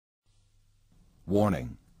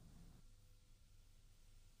Warning.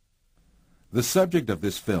 The subject of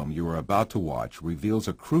this film you are about to watch reveals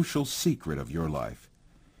a crucial secret of your life.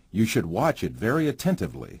 You should watch it very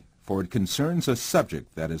attentively, for it concerns a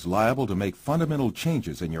subject that is liable to make fundamental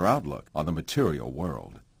changes in your outlook on the material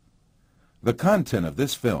world. The content of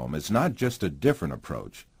this film is not just a different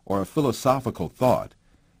approach or a philosophical thought.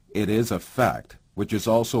 It is a fact which is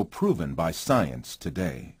also proven by science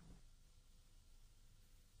today.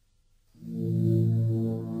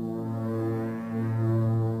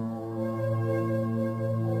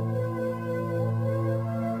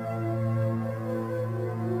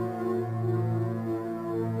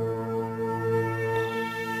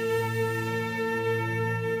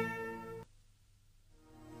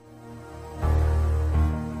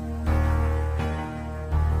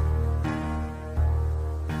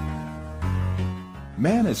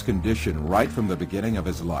 Man is conditioned right from the beginning of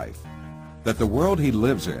his life that the world he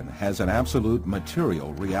lives in has an absolute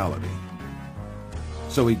material reality.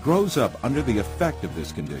 So he grows up under the effect of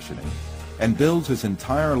this conditioning and builds his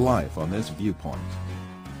entire life on this viewpoint.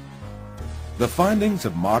 The findings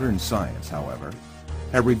of modern science, however,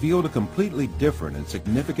 have revealed a completely different and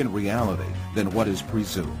significant reality than what is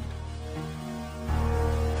presumed.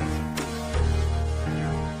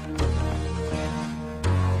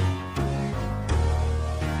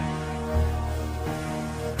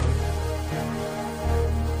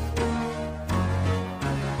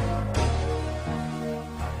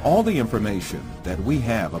 All the information that we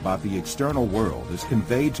have about the external world is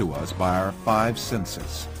conveyed to us by our five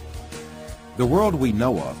senses. The world we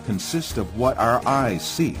know of consists of what our eyes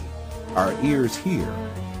see, our ears hear,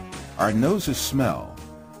 our noses smell,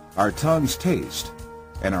 our tongues taste,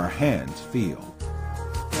 and our hands feel.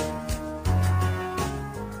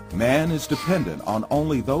 Man is dependent on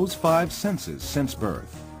only those five senses since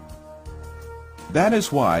birth. That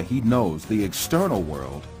is why he knows the external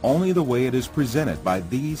world only the way it is presented by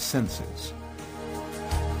these senses.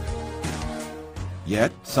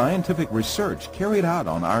 Yet, scientific research carried out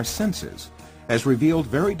on our senses has revealed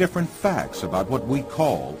very different facts about what we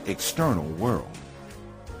call external world.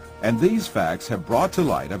 And these facts have brought to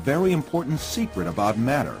light a very important secret about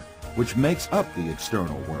matter, which makes up the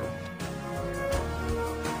external world.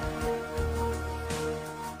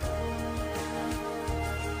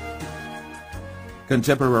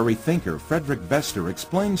 Contemporary thinker Frederick Vester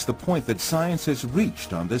explains the point that science has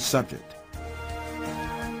reached on this subject.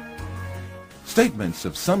 Statements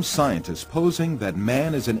of some scientists posing that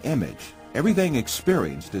man is an image, everything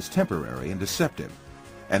experienced is temporary and deceptive,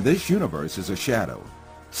 and this universe is a shadow,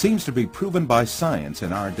 seems to be proven by science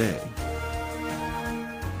in our day.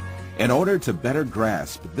 In order to better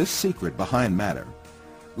grasp this secret behind matter,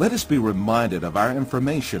 let us be reminded of our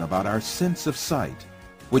information about our sense of sight,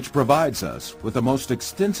 which provides us with the most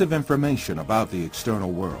extensive information about the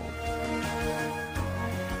external world.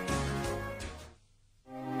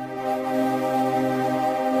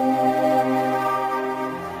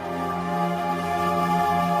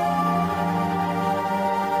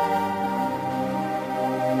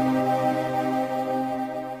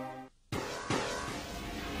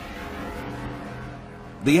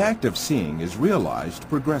 The act of seeing is realized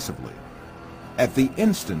progressively. At the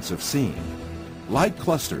instance of seeing, light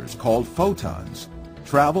clusters called photons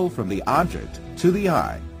travel from the object to the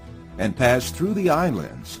eye and pass through the eye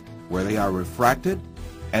lens, where they are refracted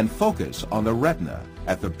and focus on the retina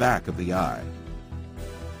at the back of the eye.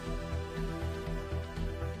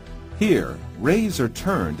 Here, rays are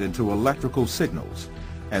turned into electrical signals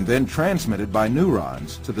and then transmitted by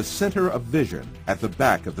neurons to the center of vision at the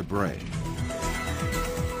back of the brain.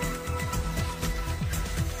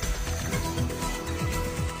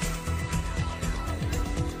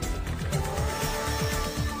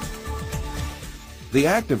 The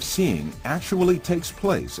act of seeing actually takes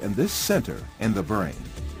place in this center in the brain.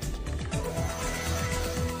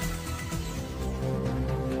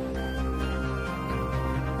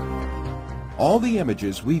 All the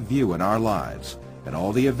images we view in our lives and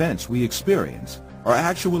all the events we experience are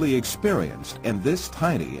actually experienced in this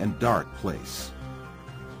tiny and dark place.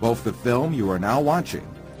 Both the film you are now watching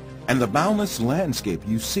and the boundless landscape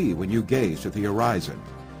you see when you gaze at the horizon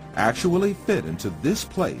actually fit into this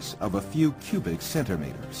place of a few cubic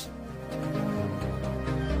centimeters.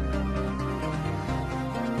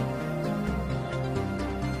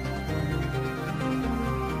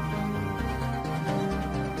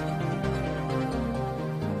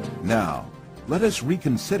 Now, let us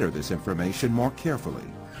reconsider this information more carefully.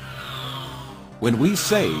 When we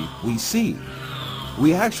say we see,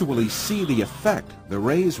 we actually see the effect the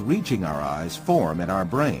rays reaching our eyes form in our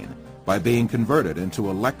brain by being converted into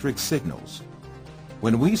electric signals.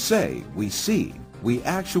 When we say we see, we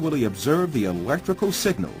actually observe the electrical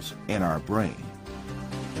signals in our brain.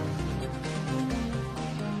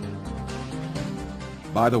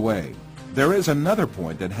 By the way, there is another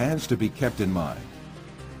point that has to be kept in mind.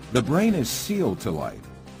 The brain is sealed to light,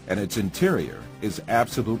 and its interior is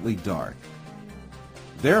absolutely dark.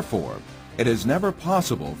 Therefore, it is never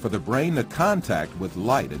possible for the brain to contact with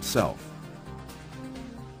light itself.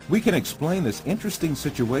 We can explain this interesting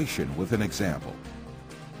situation with an example.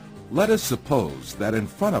 Let us suppose that in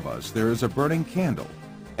front of us there is a burning candle,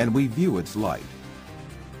 and we view its light.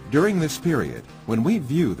 During this period, when we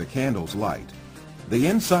view the candle's light, the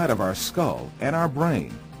inside of our skull and our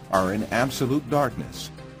brain are in absolute darkness.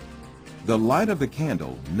 The light of the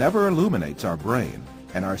candle never illuminates our brain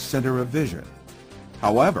and our center of vision.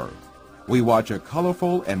 However, we watch a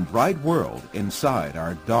colorful and bright world inside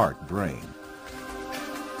our dark brain.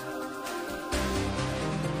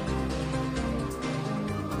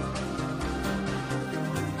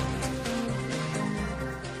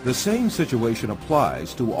 The same situation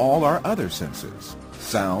applies to all our other senses.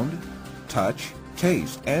 Sound, touch,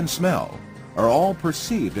 taste, and smell are all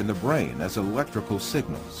perceived in the brain as electrical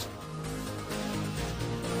signals.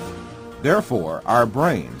 Therefore, our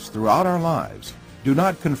brains throughout our lives do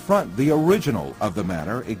not confront the original of the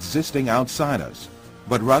matter existing outside us,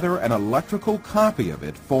 but rather an electrical copy of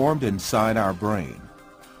it formed inside our brain.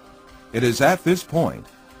 It is at this point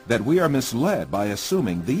that we are misled by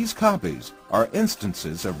assuming these copies are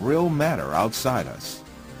instances of real matter outside us.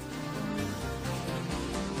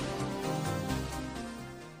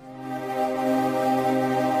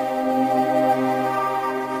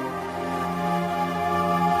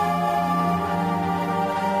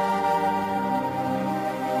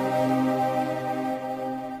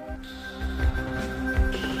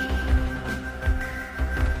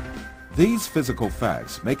 These physical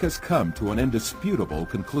facts make us come to an indisputable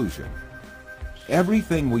conclusion.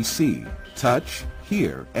 Everything we see, touch,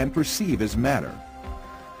 hear, and perceive is matter.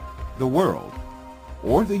 The world,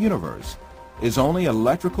 or the universe, is only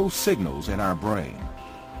electrical signals in our brain.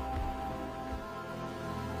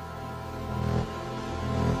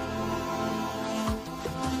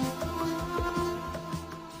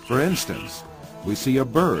 For instance, we see a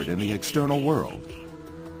bird in the external world.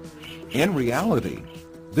 In reality,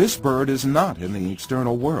 this bird is not in the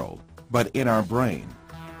external world, but in our brain.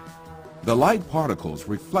 The light particles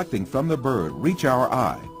reflecting from the bird reach our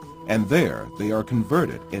eye, and there they are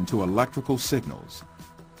converted into electrical signals.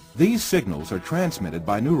 These signals are transmitted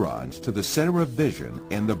by neurons to the center of vision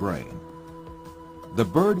in the brain. The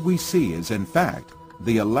bird we see is in fact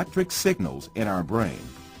the electric signals in our brain.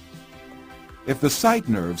 If the sight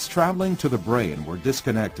nerves traveling to the brain were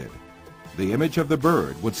disconnected, the image of the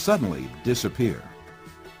bird would suddenly disappear.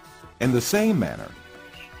 In the same manner,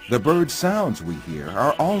 the bird sounds we hear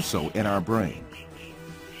are also in our brain.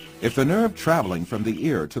 If the nerve traveling from the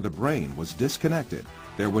ear to the brain was disconnected,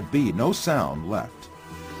 there would be no sound left.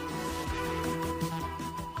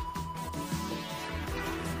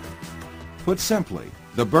 Put simply,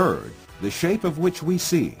 the bird, the shape of which we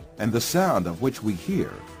see, and the sound of which we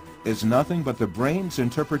hear, is nothing but the brain's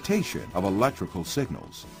interpretation of electrical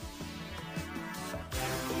signals.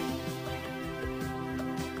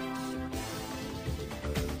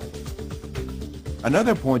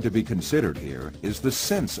 Another point to be considered here is the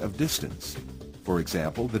sense of distance. For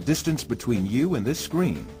example, the distance between you and this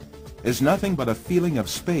screen is nothing but a feeling of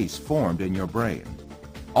space formed in your brain.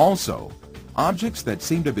 Also, objects that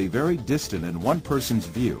seem to be very distant in one person's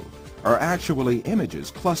view are actually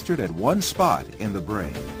images clustered at one spot in the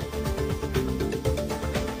brain.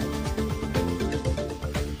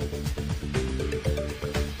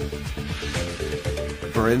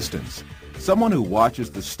 For instance, someone who watches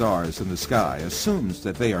the stars in the sky assumes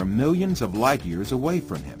that they are millions of light years away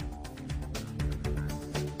from him.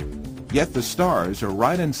 Yet the stars are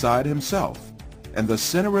right inside himself and the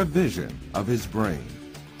center of vision of his brain.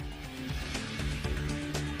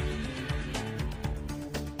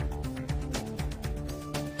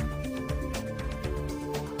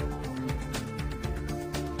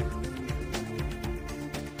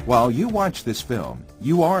 While you watch this film,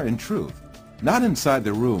 you are in truth not inside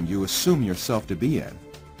the room you assume yourself to be in.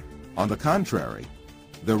 On the contrary,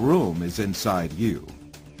 the room is inside you.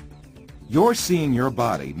 Your seeing your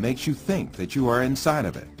body makes you think that you are inside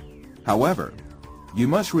of it. However, you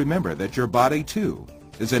must remember that your body, too,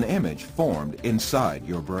 is an image formed inside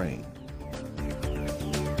your brain.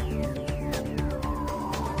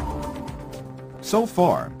 So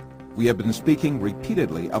far, we have been speaking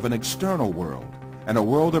repeatedly of an external world and a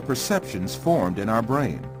world of perceptions formed in our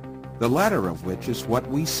brain, the latter of which is what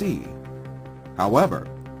we see. However,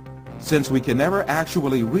 Since we can never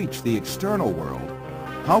actually reach the external world,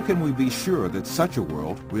 how can we be sure that such a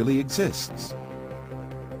world really exists?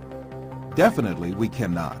 Definitely we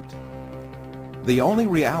cannot. The only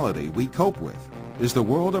reality we cope with is the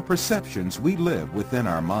world of perceptions we live within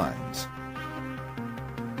our minds.